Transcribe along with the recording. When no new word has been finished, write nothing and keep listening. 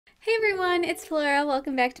Hey everyone, it's Flora.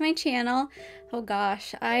 Welcome back to my channel. Oh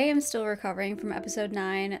gosh, I am still recovering from episode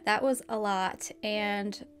 9. That was a lot,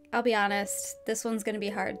 and I'll be honest, this one's gonna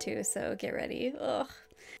be hard too, so get ready. Ugh.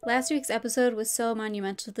 Last week's episode was so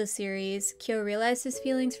monumental to the series. Kyo realized his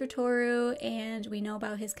feelings for Toru, and we know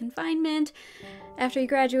about his confinement after he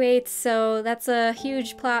graduates, so that's a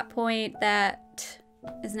huge plot point that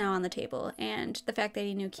is now on the table, and the fact that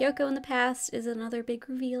he knew Kyoko in the past is another big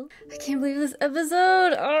reveal. I can't believe this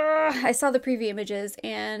episode! Ugh. I saw the preview images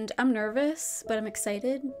and I'm nervous, but I'm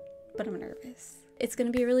excited, but I'm nervous. It's gonna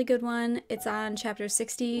be a really good one. It's on chapters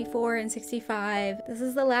 64 and 65. This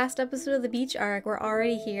is the last episode of the beach arc. We're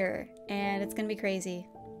already here, and it's gonna be crazy.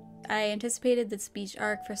 I anticipated this beach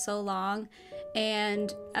arc for so long,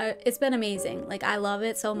 and it's been amazing. Like, I love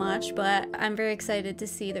it so much, but I'm very excited to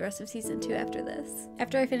see the rest of season 2 after this.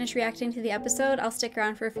 After I finish reacting to the episode, I'll stick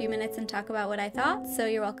around for a few minutes and talk about what I thought, so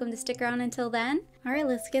you're welcome to stick around until then. Alright,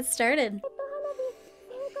 let's get started.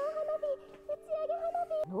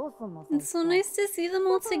 It's so nice to see them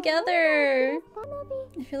all together.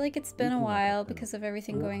 I feel like it's been a while because of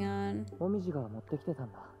everything going on.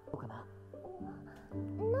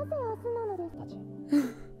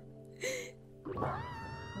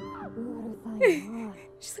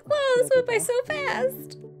 She's like, wow, this went by so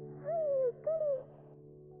fast.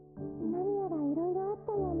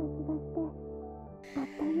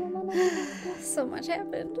 So much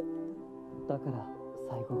happened.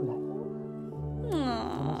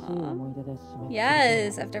 Aww.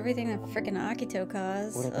 Yes, after everything that freaking Akito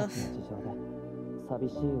caused. Ugh.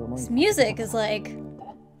 This music is like,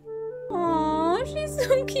 aww, she's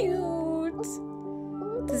so cute.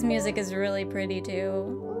 This music is really pretty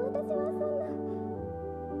too.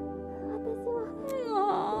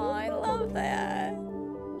 Aww, I love that.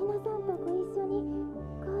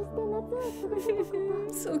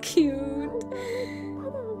 So cute.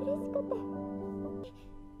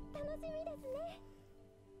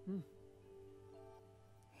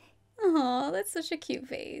 Oh, that's such a cute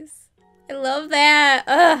face. I love that.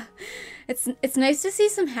 Ugh. It's nice to see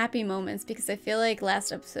some happy moments because I feel like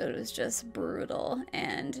last episode was just brutal.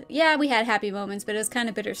 And yeah, we had happy moments, but it was kind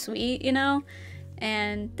of bittersweet, you know?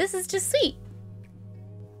 And this is just sweet.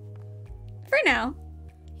 For now.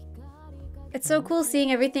 It's so cool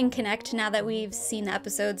seeing everything connect now that we've seen the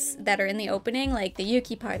episodes that are in the opening, like the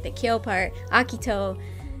Yuki part, the Kyo part, Akito,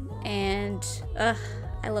 and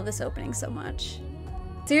I love this opening so much.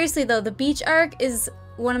 Seriously though, the beach arc is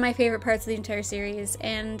one of my favorite parts of the entire series,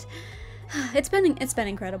 and it's been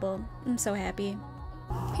incredible. I'm so happy.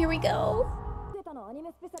 Here we go.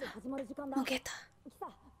 Mogeta.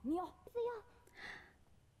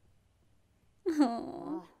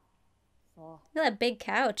 Oh. Look at that big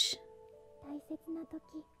couch.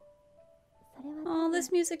 Oh,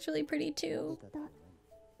 this music's really pretty too.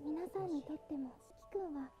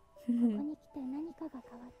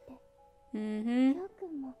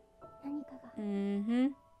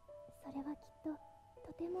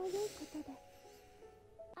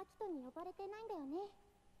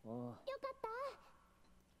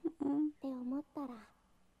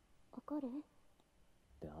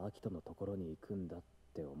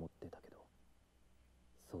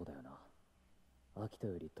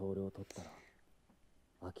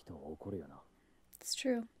 It's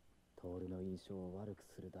true.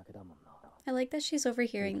 I like that she's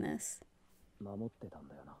overhearing this. I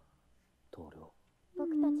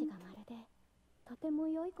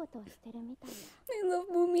love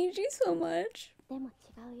Momiji so much.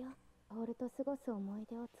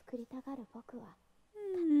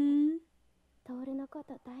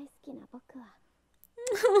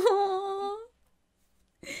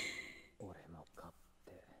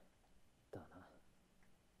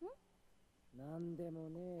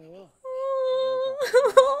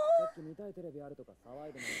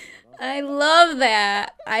 I love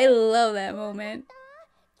that. I love that moment.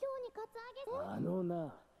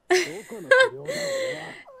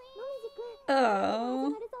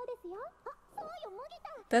 Oh.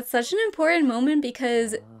 That's such an important moment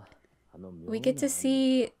because we get to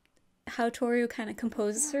see how Toru kind of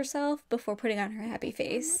composes herself before putting on her happy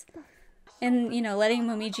face. And, you know, letting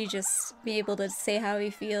Momiji just be able to say how he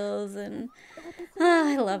feels, and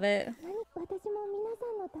I love it.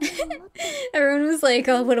 Everyone was like,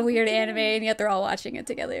 oh, what a weird anime, and yet they're all watching it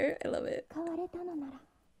together. I love it. I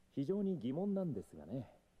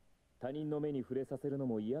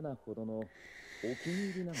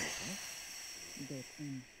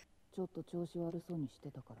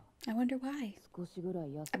wonder why.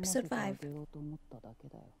 Episode 5.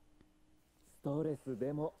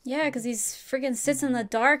 Yeah, because he's friggin' sits in the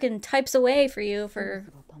dark and types away for you for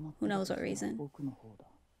who knows what reason.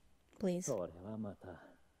 please. それはまた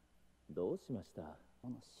どうしました？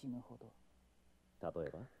死ぬほど。例え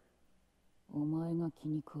ば？お前が気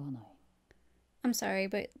に食わない。 I'm sorry,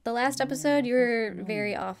 but the last episode you were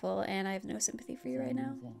very awful, and I have no sympathy for you right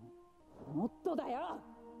now. もっとだよ。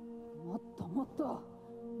もっともっと。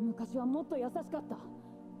昔はもっと優しかった。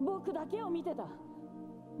僕だけを見てた。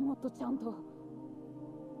もっとちゃんと。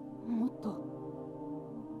もっと。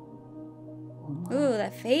Ooh,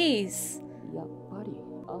 that face. やっぱり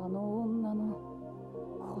あの女の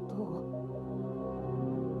ことを。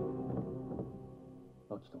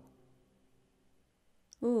アキト。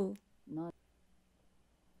Ooh.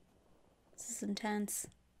 This is intense.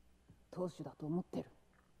 投手だと思ってる。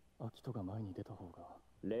アキトが前に出た方が。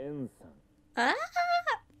レンさん。Ah!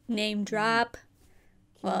 Name drop.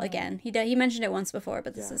 Well, again, he mentioned it once before,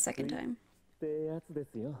 but this is the second time. Oh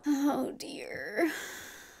dear.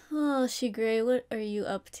 Oh, Shigure, what are you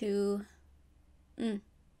up to?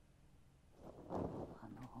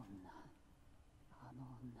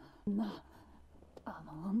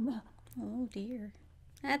 Oh dear.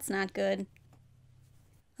 That's not good.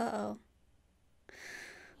 Uh-oh.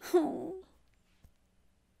 Oh.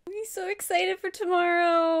 He's so excited for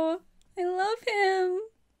tomorrow. I love him.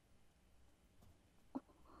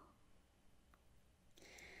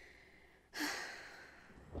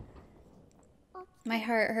 My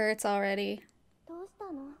heart hurts already. どうした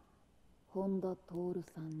の？本田徹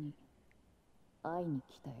さんに会いに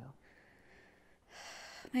来たよ。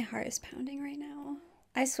My heart is pounding right now.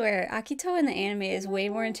 I swear, Akito in the anime is way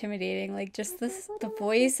more intimidating. Like, just the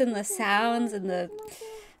voice and the sounds and the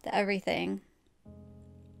everything.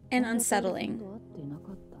 And unsettling.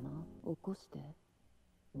 起こして。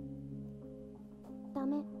ダ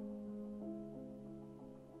メ。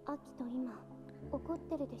アキト今怒っ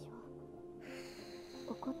てるでしょ。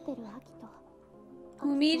怒ってるアキト。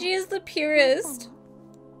Momiji is the purest.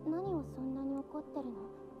 何をそんなに怒ってるの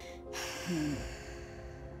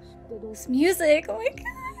？This music, oh my god.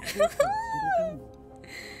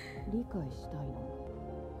 理解したいの。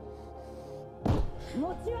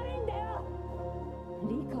持ち悪いんだよ。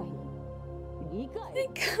理解見下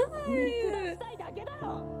したいだけだ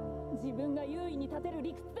ろ。自分が優位に立てる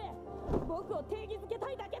理屈で僕を定義づけた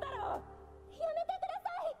いだけだろ。やめてくださ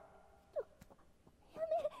い。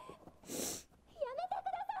やめてく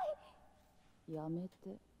ださい。やめ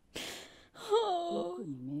て。僕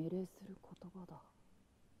に命令する言葉だ。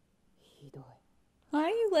ひどい。Why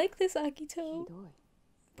you like this, ひ Akito? どい。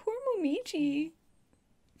 Poor Momiji.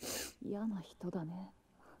 嫌な人だね。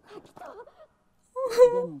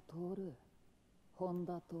でもトール、本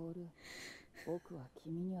田トール、僕は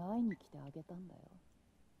君に会いに来てあげたんだよ。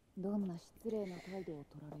どんな失礼な態度を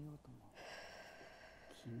取られようとも、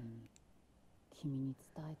君に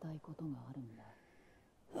伝えたいことがあるんだ。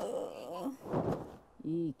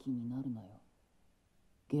いい気になるなよ。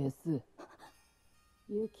ゲス。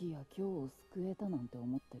ユキや今日を救えたなんて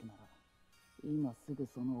思ってるなら、今すぐ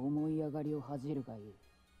その思い上がりを恥じるがいい。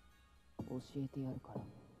教えてやるから。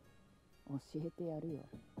教えてやるよ。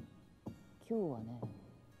今日はね、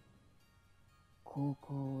高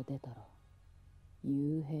校を出たら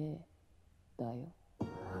幽閉だよ。さ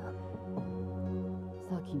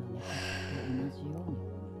っきの猫と同じよ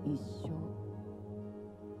うに一生。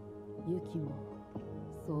ユキも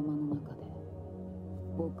相馬の中で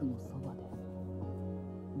僕のそばで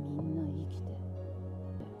みんな生きて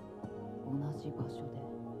同じ場所で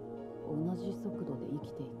同じ速度で生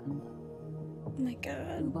きていくんだ。Oh my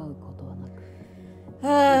god. 奪うことはなく。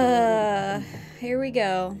Here we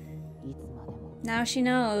go. いつまでも Now she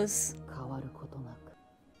knows. 変わることなく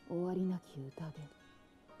終わりなき歌で。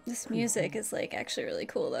 This music is like actually really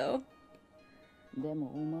cool though. で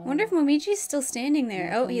もお前 I wonder if Momiji's still standing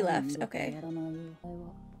there. Oh, he left. Okay. やらないよ。お前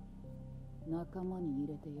は仲間に入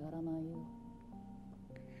れてやらないよ。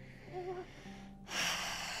それは本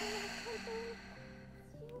当に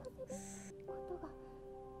幸せなことが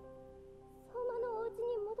相馬のお家に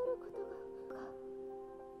戻ることがか。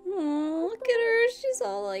 Oh, look at her. She's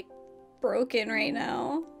all like broken right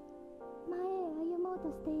now. 前へ歩もう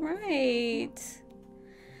としている Right.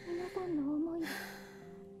 皆さんの思い。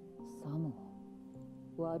サム、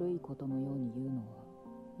悪いことのように言うのは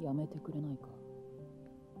やめてくれないか。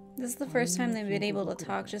 This is the first time they've been able to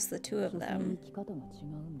talk, just the two of 所詮 them. 生き方が違う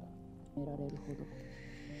んだ。得られるほど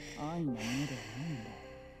愛のものではないんだ。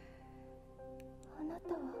あなた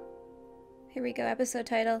は Here we go, episode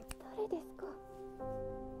title. 誰ですか？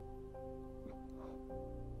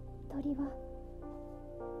鳥は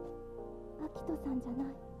アキトさんじゃない。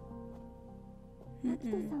アキ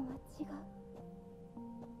トさんは違う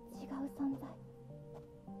存在。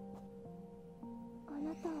あ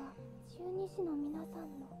なたは十二支の皆さ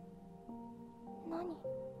んの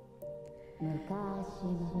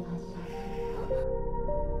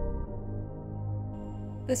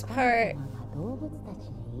This part. 動物たち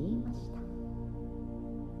に言いました。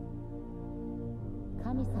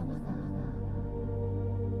神様が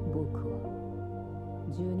僕は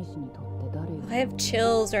十二支にとって誰よりも I have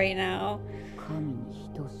chills right now. 神に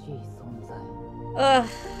等しい存在。Ugh.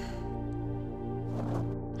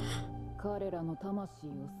 彼らの魂を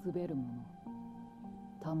滑る者、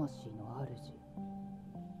魂の主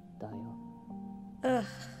だよ。Ugh.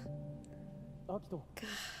 アキト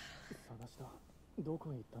探した。ど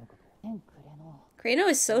こへ行ったのかと。Krano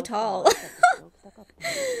is so tall.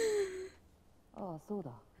 ああ、そう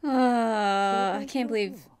だ。I can't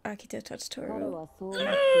believe Akito touched 彼 Toru. はそう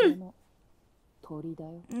なっての鳥だ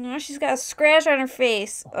よ。 No, she's got a scratch on her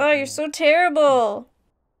face. Oh, you're so terrible.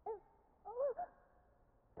 こ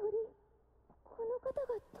の方が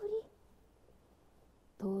鳥。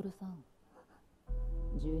トールさん、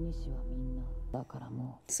十二支はみんなだから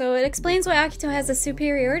もう。 So it explains why Akito has a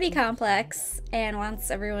superiority complex and wants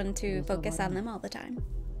everyone to focus on them all the time.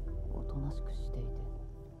 おとなしくしていて、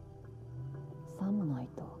さもない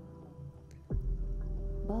と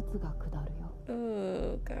罰が下るよ。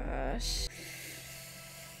 Oh gosh.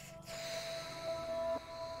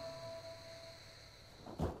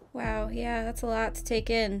 Wow, yeah, that's a lot to take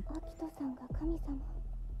in. アキトさんが神様。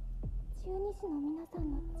十二支の皆さ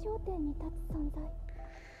んの頂点に立つ存在。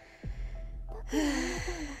だから皆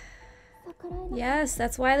さんは逆らえない。 Yes,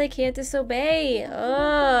 that's why they can't disobey.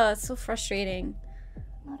 Oh, it's so frustrating.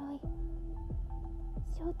 呪い。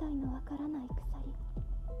正体のわからない鎖。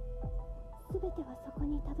すべてはそこ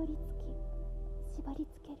にたどり着き、縛り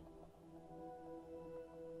付ける。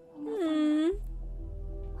皆さん、 Hmm.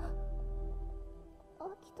 ア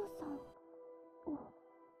キトさん。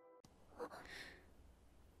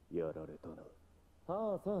やられたな。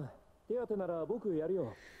ああさあ、手当てなら僕やる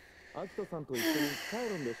よ。アキトさんと一緒に帰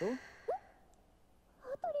るんでしょ。ハ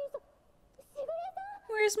トリーさん、しぐれさ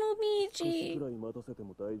ん。 Where's 少し Momiji? くらい待たせて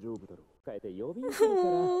も大丈夫だろう。変えて呼びに来るから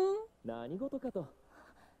Oh. 何事かと。もみ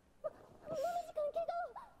じくん、怪我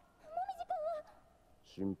を。もみじくんは。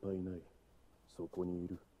心配ない。そこにい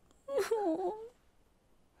る。もみじく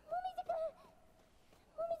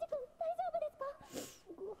ん、大丈夫ですか？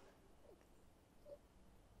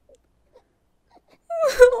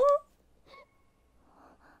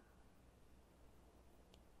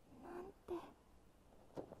なんて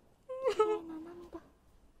綺麗な涙。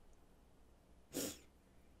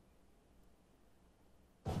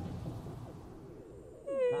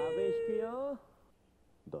風邪ひくよ。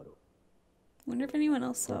だろ。 Wonder if anyone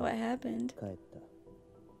else saw what happened. 帰った。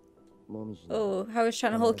もみじ。 Oh, I was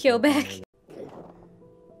trying to hold Kyo back.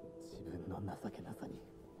 自分の情けなさに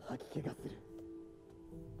吐き気がする。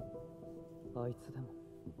あいつでも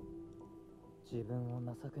自分を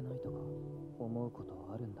情けないとか思うこと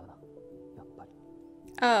はあるんだな、やっぱり。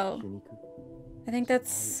 Oh, 皮肉。 I think that's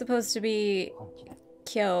supposed to be 本気で。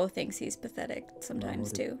 Kyo thinks he's pathetic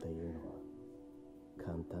sometimes 守る too. っていうのは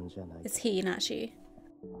簡単じゃない。 It's he, not she.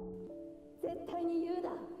 絶対に言うな。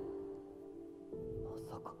ま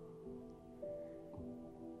さか。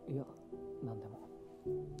いや、なんでも。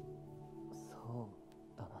そ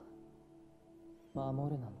うだな。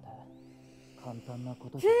守るなんて簡単なこ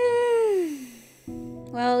とじゃない。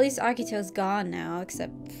 Well, at least Akito's gone now,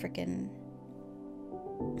 except freaking.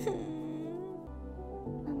 守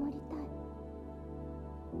りたい。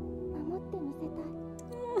守ってみせた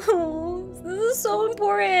い。 Oh, this is so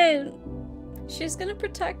important. She's gonna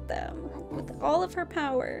protect them with all of her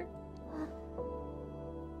power.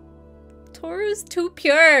 Toru's too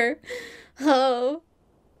pure. Oh.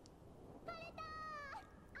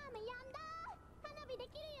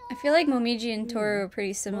 I feel like Momiji and Toru are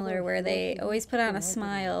pretty similar, where they always put on a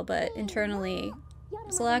smile, but internally,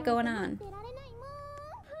 there's a lot going on.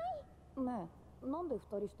 ねえ、なんで二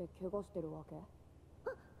人して怪我してるわけ？あ、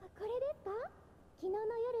これですか？昨日の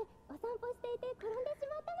夜お散歩していて転んでし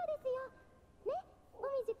まったのですよ。ね、も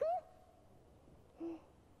みじく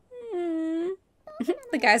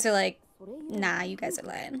ん。 The guys are like, nah, you guys are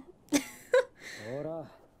lying. ほら、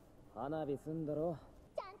花火すんだろ。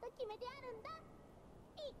ちゃんと決めてあるんだ。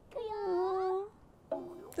いくよ。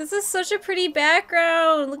 This is such a pretty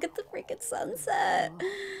background. Look at the freaking sunset.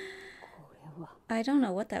 I don't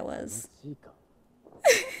know what that was. しいか。一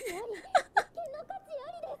見の価値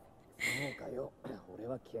ありです。そうかよ。俺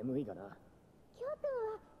は煙いがな。きょうくん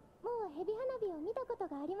はもうヘビ花火を見たこと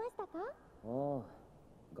がありましたか？ああ、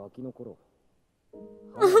ガキの頃。 Oh,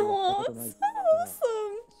 花火やったことないって so 言ったら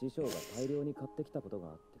師匠が大量に買ってきたことが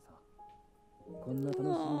あってさ。こんな楽しいも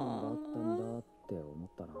のがあったんだって思っ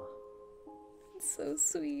たな。 awesome. So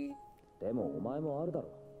sweet. でもお前もあるだろ。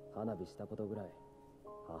花火したことぐらい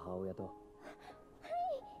母親と。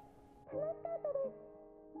Aww,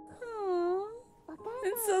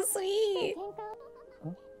 it's so sweet.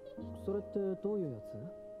 それってどういうや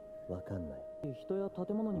つ？わかんない。人や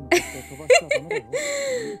建物に向かって飛ばしちゃダメだよ。向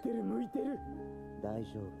いてる向いてる。大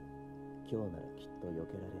丈夫。今日ならきっと避けら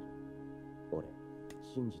れる。俺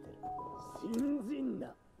信じてる。信じん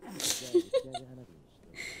な。じゃあ打ち上げ花火にし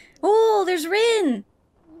て。Oh, there's Rin.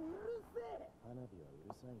 花火はう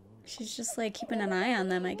るさいの。She's just like keeping an eye on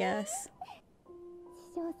them, I guess.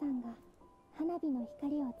 師匠さんが花火の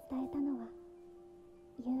光を伝えたのは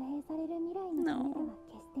幽閉される未来のためでは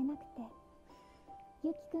決してなくて、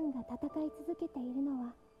ユキ君が戦い続けているの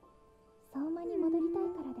は相馬に戻りたい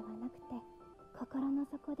からではなくて、心の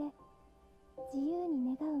底で自由に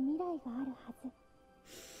願う未来があるはず。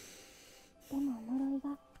でも呪い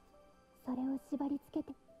がそれを縛り付け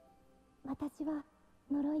て、私は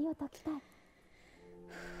呪いを解きたい。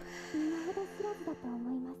今ほど知らずだと思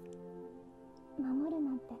います。守る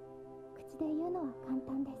なんて口で言うのは簡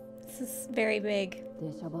単です。 This is very big.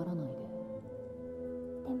 出しゃばらないで。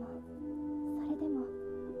でもそれでも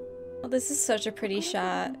Oh, this is such a pretty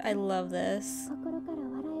shot. I love this. 心から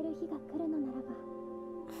笑える日が来るのならば、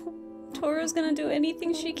 Toru's gonna do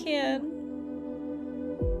anything she can.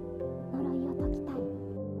 呪いを解きたい。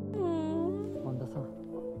 Aww. 本田さん、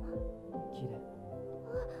綺麗。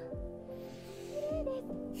綺麗です。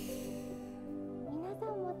皆さ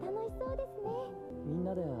んも楽しそうですね。みん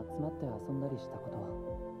なで集まって遊んだりしたことは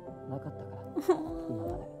なかったから、今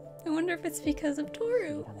まで。I wonder if it's because of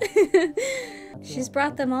Toru. She's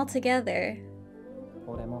brought them all together.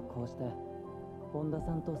 俺もこうして本田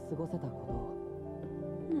さんと過ごせたことを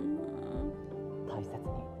Aww. 大切に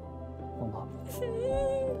思う。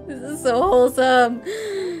 This is so wholesome.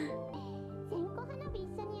 線香花火一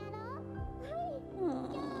緒にやろう。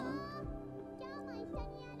 Aww. 今日も一緒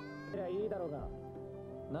にやろう。いいだろうが、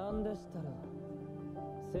なんでしたら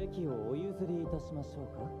席をお譲りいたしましょう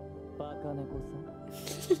か、バカ猫さん。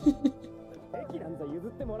席なんざ譲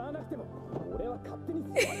ってもらわなくても俺は勝手に座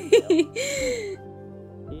るんだよ。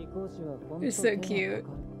移行士は本当 You're so cute.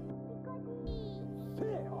 せえ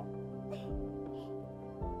よ。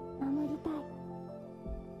守りたい。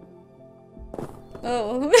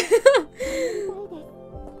 Oh. 守りたいです。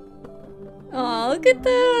 Oh, look at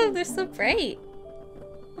them. They're so bright.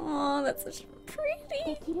 Oh, that's such で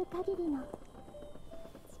pretty. きる限りの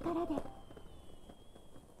力で。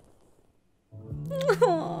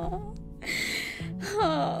 Oh.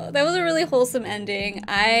 Oh, that was a really wholesome ending.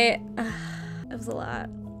 It was a lot.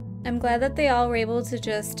 I'm glad that they all were able to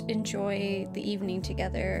just enjoy the evening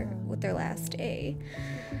together with their last day.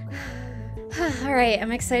 Alright,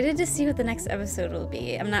 I'm excited to see what the next episode will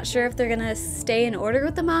be. I'm not sure if they're gonna stay in order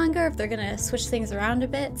with the manga or if they're gonna switch things around a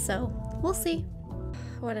bit, so we'll see.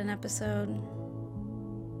 What an episode.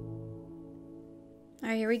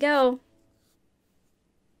 Alright, here we go.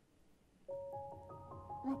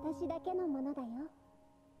 私だけのものだよ。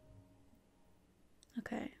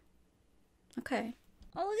 Okay. Okay.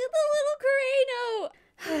 Oh, look at the little Kureno!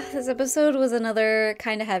 This episode was another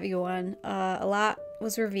kind of heavy one. A lot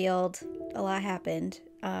was revealed. A lot happened.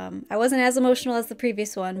 I wasn't as emotional as the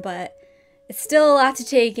previous one, but it's still a lot to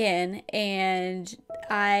take in. And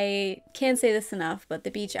I can't say this enough, but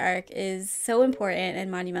the beach arc is so important and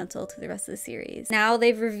monumental to the rest of the series. Now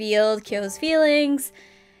they've revealed Kyo's feelings.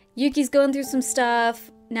 Yuki's going through some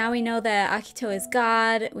stuff. Now we know that Akito is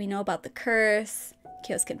God. We know about the curse,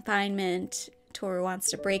 Kyo's confinement. Toru wants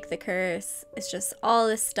to break the curse. It's just all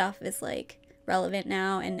this stuff is like relevant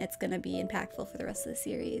now, and it's gonna be impactful for the rest of the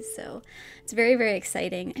series. So it's very, very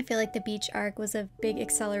exciting. I feel like the beach arc was a big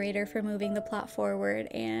accelerator for moving the plot forward,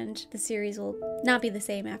 and the series will not be the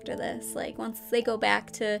same after this. Like once they go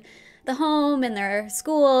back to the home and their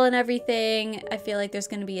school and everything, I feel like there's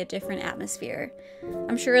going to be a different atmosphere.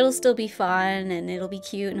 I'm sure it'll still be fun and it'll be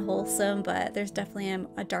cute and wholesome, but there's definitely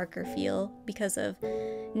a darker feel because of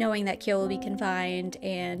knowing that Kyo will be confined,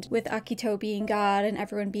 and with Akito being God and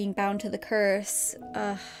everyone being bound to the curse.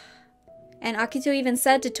 And Akito even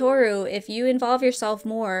said to Toru, if you involve yourself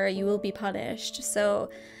more, you will be punished. So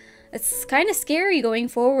it's kind of scary going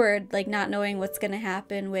forward, like not knowing what's going to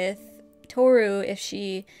happen with Toru if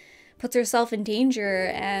she puts herself in danger.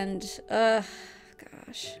 And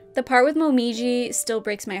gosh, the part with Momiji still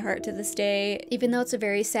breaks my heart to this day. Even though it's a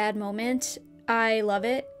very sad moment, I love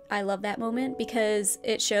it. I love that moment because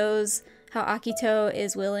it shows how Akito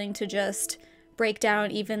is willing to just break down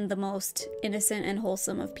even the most innocent and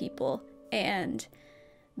wholesome of people. And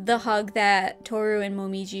the hug that Toru and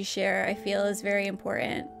Momiji share, I feel, is very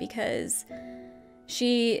important because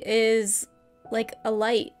she is like a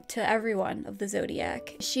light to everyone of the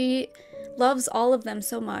zodiac. She loves all of them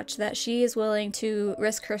so much that she is willing to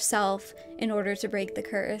risk herself in order to break the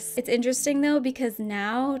curse. It's interesting though, because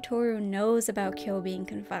now Toru knows about Kyo being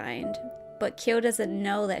confined, but Kyo doesn't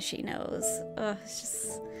know that she knows. Ugh, it's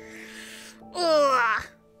just... ugh.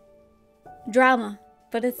 Drama,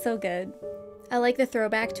 but it's so good. I like the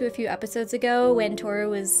throwback to a few episodes ago when Toru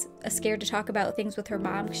was scared to talk about things with her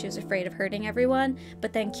mom because she was afraid of hurting everyone,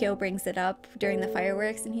 but then Kyo brings it up during the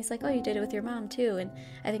fireworks and he's like, oh, you did it with your mom too, and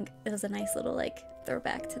I think it was a nice little like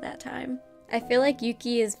throwback to that time. I feel like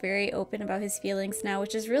Yuki is very open about his feelings now,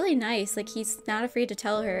 which is really nice. Like, he's not afraid to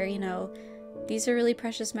tell her, you know, these are really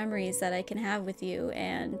precious memories that I can have with you,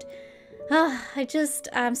 and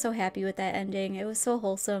I'm so happy with that ending. It was so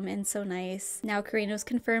wholesome and so nice. Now Karino's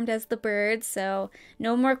confirmed as the bird, so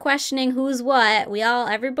no more questioning who's what.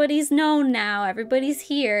 Everybody's known now. Everybody's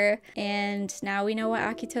here. And now we know why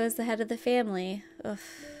Akito is the head of the family. Ugh.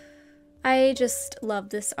 I just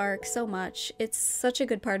love this arc so much. It's such a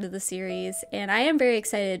good part of the series, and I am very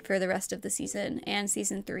excited for the rest of the season and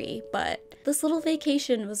season 3, but this little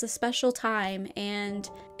vacation was a special time, and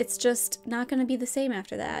it's just not gonna be the same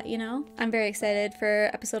after that, you know? I'm very excited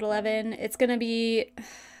for episode 11. It's gonna be...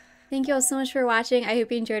 Thank you all so much for watching. I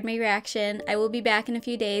hope you enjoyed my reaction. I will be back in a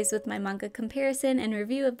few days with my manga comparison and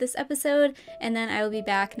review of this episode, and then I will be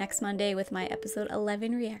back next Monday with my episode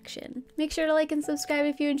 11 reaction. Make sure to like and subscribe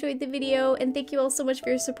if you enjoyed the video, and thank you all so much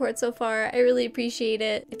for your support so far. I really appreciate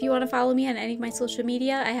it. If you want to follow me on any of my social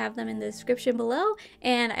media, I have them in the description below,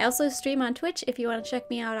 and I also stream on Twitch if you want to check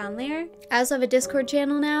me out on there. I also have a Discord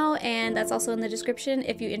channel now, and that's also in the description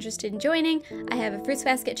if you're interested in joining. I have a Fruits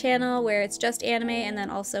Basket channel where it's just anime, and then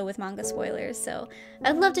also with manga spoilers, so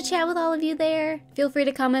I'd love to chat with all of you there. Feel free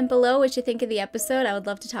to comment below what you think of the episode. I would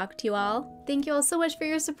love to talk to you all. Thank you all so much for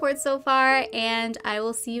your support so far, and I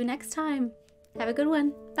will see you next time. Have a good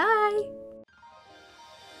one. Bye!